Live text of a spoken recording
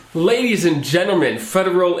Ladies and gentlemen,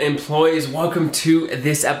 federal employees, welcome to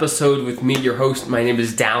this episode with me, your host. My name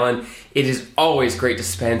is Dallin. It is always great to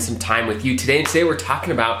spend some time with you today. And today we're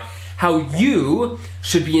talking about how you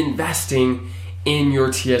should be investing in your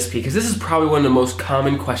TSP, because this is probably one of the most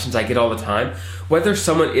common questions I get all the time. Whether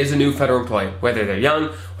someone is a new federal employee, whether they're young,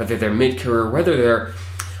 whether they're mid-career, whether they're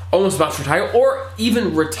almost about to retire, or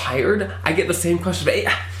even retired, I get the same question. Hey,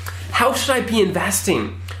 how should I be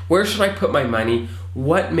investing? Where should I put my money?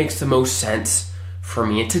 What makes the most sense for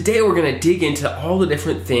me? And today we're going to dig into all the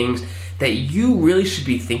different things that you really should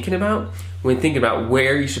be thinking about when thinking about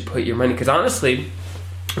where you should put your money. Because honestly,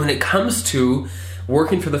 when it comes to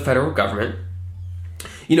working for the federal government,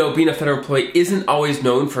 you know, being a federal employee isn't always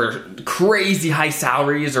known for crazy high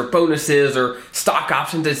salaries or bonuses or stock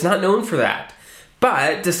options. It's not known for that.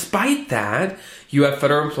 But despite that, you have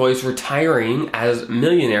federal employees retiring as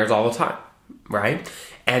millionaires all the time, right?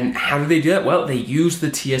 And how do they do that? Well, they use the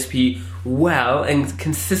TSP well and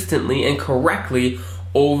consistently and correctly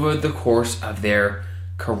over the course of their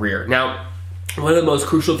career. Now, one of the most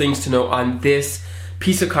crucial things to know on this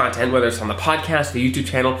piece of content, whether it's on the podcast, the YouTube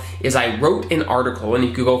channel, is I wrote an article, and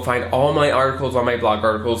you can go find all my articles, all my blog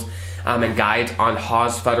articles and guides on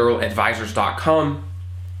HawesFederalAdvisors.com.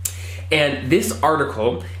 And this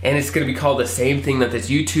article, and it's going to be called the same thing that this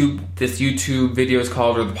YouTube video is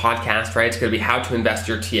called, or the podcast, right? It's going to be How to Invest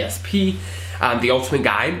Your TSP, the ultimate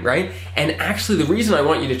guide, right? And actually, the reason I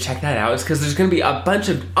want you to check that out is because there's going to be a bunch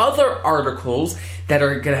of other articles that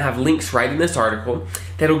are going to have links right in this article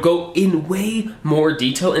that'll go in way more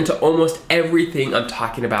detail into almost everything I'm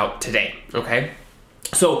talking about today, okay?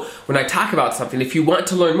 So when I talk about something, if you want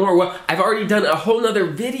to learn more, well, I've already done a whole nother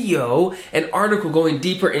video, an article going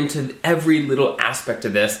deeper into every little aspect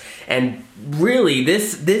of this. And really,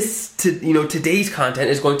 today's content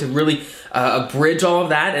is going to really abridge all of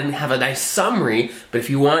that and have a nice summary. But if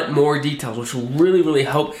you want more details, which will really, really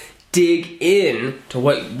help dig in to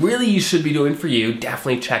what really you should be doing for you,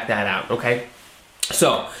 definitely check that out, okay?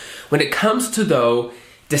 So when it comes to,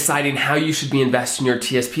 deciding how you should be investing your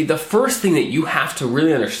TSP, the first thing that you have to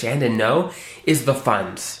really understand and know is the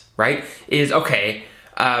funds, right?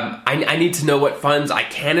 I need to know what funds I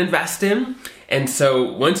can invest in. And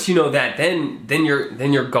so once you know that, then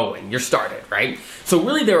you're started, right? So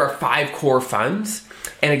really there are 5 core funds.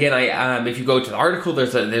 And again, if you go to the article,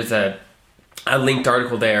 there's a linked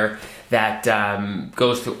article there that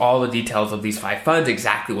goes through all the details of these 5 funds,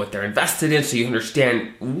 exactly what they're invested in, so you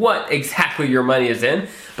understand what exactly your money is in.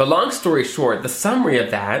 But long story short, the summary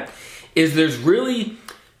of that is there's really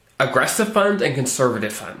aggressive funds and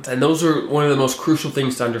conservative funds. And those are one of the most crucial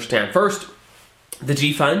things to understand. First, the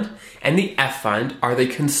G fund and the F fund are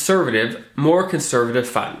the more conservative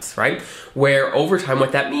funds, right? Where over time,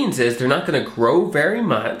 what that means is they're not going to grow very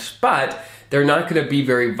much, but they're not going to be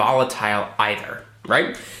very volatile either,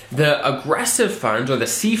 right? The aggressive funds are the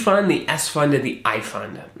C fund, the S fund, and the I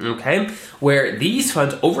fund, okay? Where these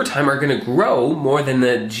funds over time are going to grow more than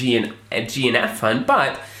the G and F fund,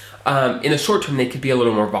 but in the short term, they could be a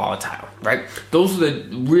little more volatile, right? Those are the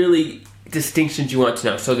really distinctions you want to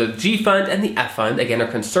know. So the G fund and the F fund, again,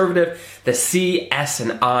 are conservative. The C, S,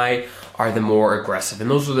 and I are the more aggressive.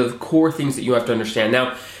 And those are the core things that you have to understand.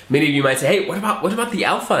 Now, many of you might say, hey, what about the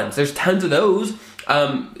L funds? There's tons of those.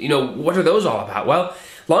 What are those all about? Well,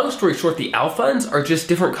 long story short, the L funds are just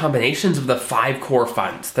different combinations of the 5 core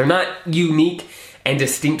funds. They're not unique and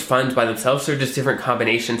distinct funds by themselves. They're just different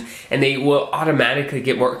combinations, and they will automatically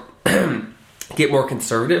get more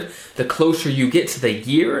conservative the closer you get to the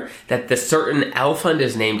year that the certain L fund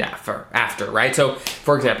is named after, right? So,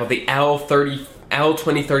 for example, the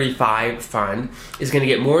L2035 fund is going to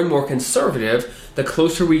get more and more conservative the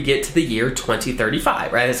closer we get to the year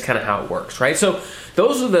 2035, right? That's kind of how it works, right? So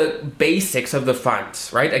those are the basics of the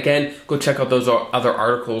funds, right? Again, go check out those other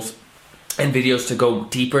articles and videos to go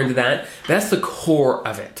deeper into that. That's the core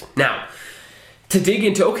of it. Now, to dig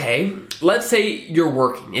into, okay, let's say you're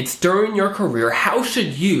working. It's during your career. How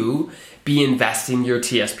should you be investing your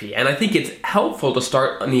TSP? And I think it's helpful to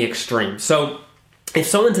start on the extreme. So if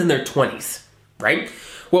someone's in their 20s, right?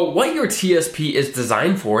 Well, what your TSP is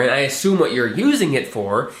designed for, and I assume what you're using it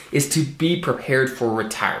for, is to be prepared for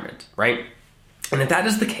retirement, right? And if that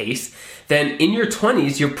is the case, then in your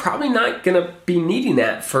 20s, you're probably not going to be needing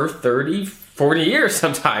that for 30, 40 years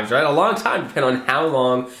sometimes, right? A long time, depending on how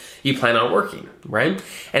long you plan on working, right?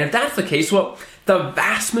 And if that's the case, well, the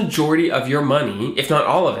vast majority of your money, if not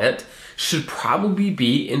all of it, should probably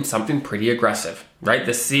be in something pretty aggressive, right?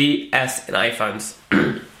 The C, S, and I funds.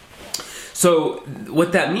 So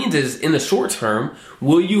what that means is, in the short term,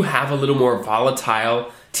 will you have a little more volatile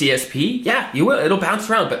TSP, yeah, you will. It'll bounce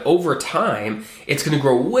around, but over time, it's going to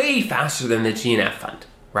grow way faster than the G&F fund,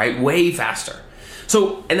 right? Way faster.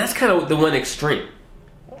 So, and that's kind of the one extreme,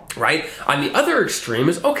 right? On the other extreme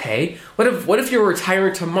is, okay, what if you're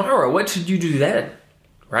retiring tomorrow? What should you do then,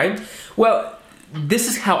 right? Well, this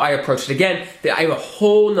is how I approach it. Again, I have a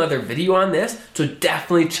whole nother video on this, so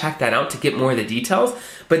definitely check that out to get more of the details.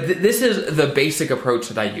 But this is the basic approach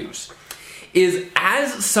that I use. Is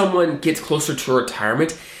as someone gets closer to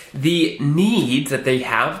retirement, the needs that they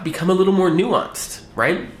have become a little more nuanced,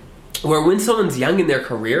 right? Where when someone's young in their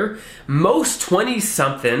career, most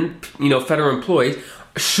 20-something, federal employees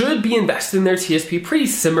should be invested in their TSP pretty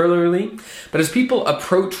similarly. But as people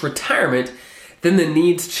approach retirement, then the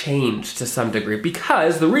needs change to some degree,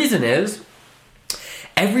 because the reason is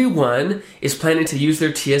everyone is planning to use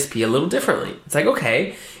their TSP a little differently. It's like,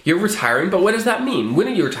 okay, you're retiring, but what does that mean? When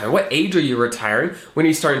are you retiring? What age are you retiring? When are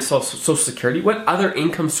you starting Social Security? What other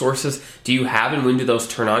income sources do you have, and when do those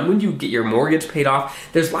turn on? When do you get your mortgage paid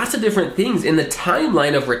off? There's lots of different things in the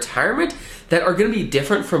timeline of retirement that are going to be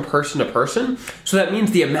different from person to person. So that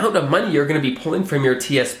means the amount of money you're going to be pulling from your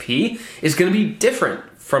TSP is going to be different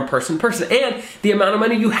from person to person. And the amount of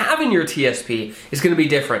money you have in your TSP is going to be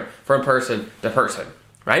different from person to person,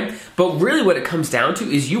 right? But really what it comes down to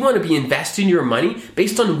is you want to be investing your money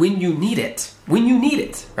based on when you need it. When you need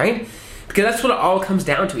it, right? Because that's what it all comes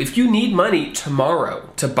down to. If you need money tomorrow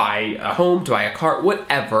to buy a home, to buy a car,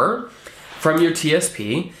 whatever, from your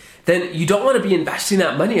TSP, then you don't want to be investing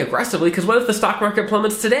that money aggressively, because what if the stock market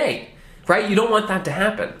plummets today, right? You don't want that to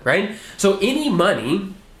happen, right? So any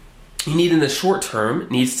money you need in the short term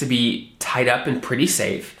needs to be tied up and pretty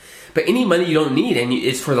safe. But any money you don't need and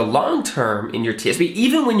it's for the long term in your TSP,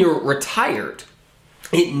 even when you're retired,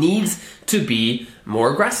 it needs to be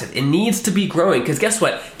more aggressive. It needs to be growing, because guess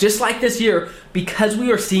what? Just like this year, because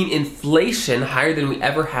we are seeing inflation higher than we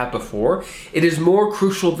ever have before, it is more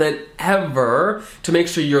crucial than ever to make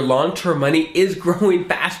sure your long-term money is growing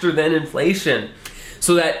faster than inflation,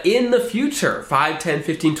 so that in the future, 5, 10,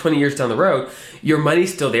 15, 20 years down the road, your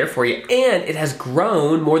money's still there for you, and it has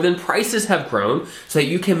grown more than prices have grown, so that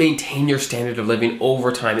you can maintain your standard of living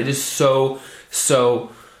over time. It is so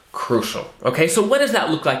crucial. Okay, so what does that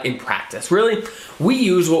look like in practice? Really, we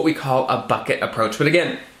use what we call a bucket approach. But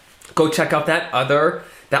again, go check out that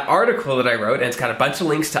article that I wrote, and it's got a bunch of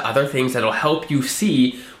links to other things that'll help you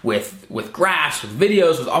see with graphs, with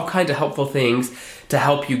videos, with all kinds of helpful things to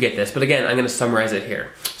help you get this. But again, I'm going to summarize it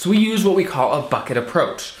here. So we use what we call a bucket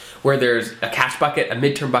approach, where there's a cash bucket, a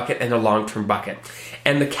midterm bucket, and a long-term bucket.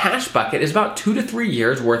 And the cash bucket is about 2 to 3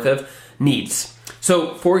 years worth of needs.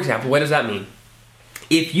 So for example, what does that mean?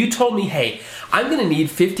 If you told me, hey, I'm going to need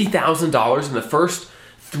 $50,000 in the first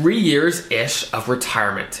 3 years-ish of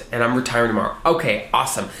retirement, and I'm retiring tomorrow. Okay,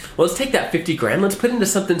 awesome. Well, let's take that 50 grand. Let's put into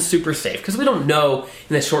something super safe, because we don't know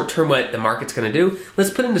in the short term what the market's going to do. Let's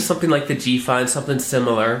put into something like the G fund, something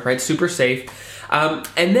similar, right? Super safe.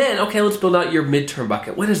 And then, okay, let's build out your midterm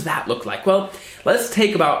bucket. What does that look like? Well, let's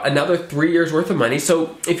take about another 3 years worth of money.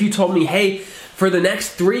 So if you told me, hey, for the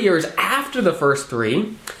next 3 years after the first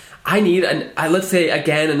 3, I need, let's say,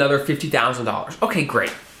 again, another $50,000. Okay,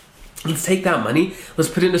 great. Let's take that money. Let's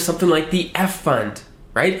put it into something like the F fund,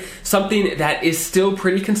 right? Something that is still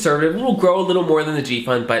pretty conservative. It will grow a little more than the G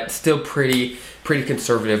fund, but still pretty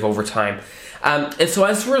conservative over time. And so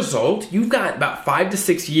as a result, you've got about 5 to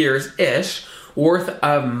 6 years-ish worth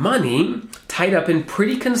of money tied up in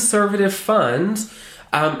pretty conservative funds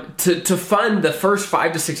to fund the first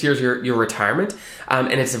 5 to 6 years of your retirement,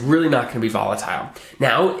 and it's really not going to be volatile.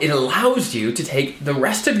 Now, it allows you to take the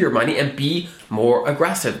rest of your money and be more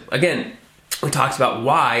aggressive. Again, we talked about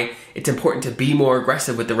why it's important to be more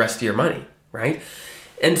aggressive with the rest of your money, right?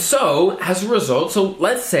 And so, as a result, so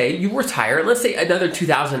let's say you retire, and let's say another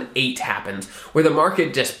 2008 happens, where the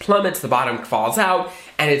market just plummets, the bottom falls out,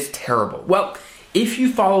 and it's terrible. Well, if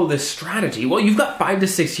you follow this strategy, well, you've got 5 to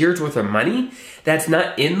 6 years worth of money that's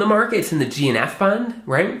not in the market, it's in the G&F fund,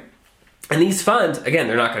 right? And these funds, again,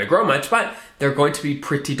 they're not going to grow much, but they're going to be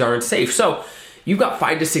pretty darn safe. So you've got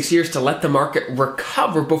 5 to 6 years to let the market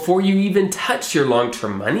recover before you even touch your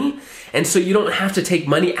long-term money. And so you don't have to take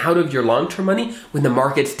money out of your long-term money when the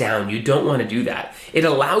market's down. You don't want to do that. It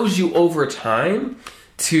allows you over time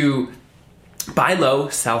to buy low,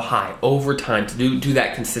 sell high over time, to do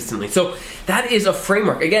that consistently. So that is a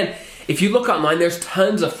framework. Again, if you look online, there's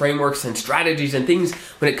tons of frameworks and strategies and things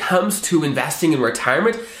when it comes to investing in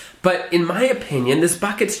retirement. But in my opinion, this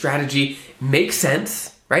bucket strategy makes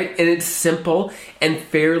sense, right? And it's simple and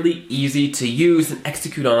fairly easy to use and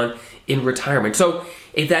execute on in retirement. So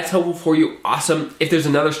if that's helpful for you, awesome. If there's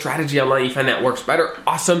another strategy online you find that works better,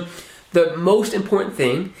 awesome. The most important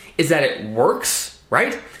thing is that it works,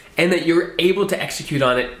 right? And that you're able to execute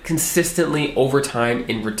on it consistently over time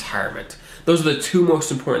in retirement. Those are the two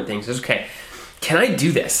most important things. Is, okay, can I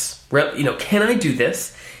do this? Can I do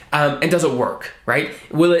this? And does it work, right?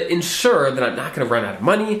 Will it ensure that I'm not going to run out of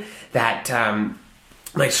money, that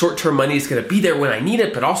my short-term money is going to be there when I need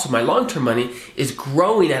it, but also my long-term money is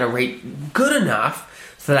growing at a rate good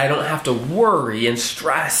enough so that I don't have to worry and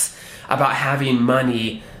stress about having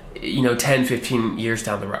money, 10, 15 years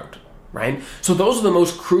down the road, right? So those are the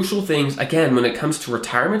most crucial things, again, when it comes to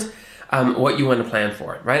retirement, what you want to plan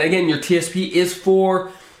for, right? Again, your TSP is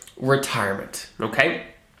for retirement, okay?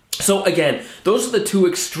 So again, those are the two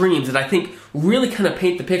extremes that I think really kind of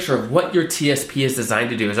paint the picture of what your TSP is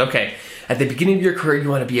designed to do. Is, okay, at the beginning of your career, you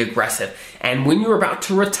want to be aggressive. And when you're about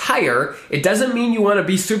to retire, it doesn't mean you want to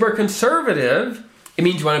be super conservative. It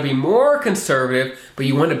means you want to be more conservative, but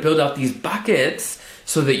you want to build out these buckets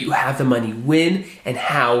so that you have the money when and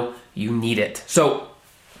how you need it. So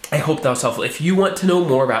I hope that was helpful. If you want to know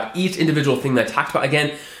more about each individual thing that I talked about,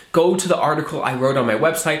 again, go to the article I wrote on my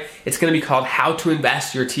website. It's going to be called How to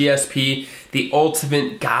Invest Your TSP, the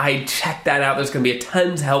Ultimate Guide. Check that out. There's going to be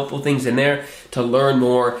tons of helpful things in there to learn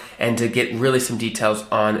more and to get really some details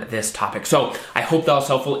on this topic. So I hope that was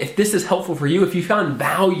helpful. If this is helpful for you, if you found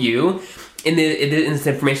value in this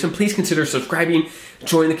information, please consider subscribing,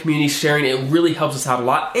 join the community, sharing. It really helps us out a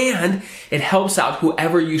lot, and it helps out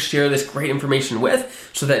whoever you share this great information with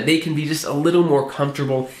so that they can be just a little more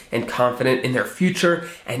comfortable and confident in their future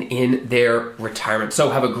and in their retirement. So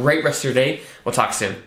have a great rest of your day. We'll talk soon.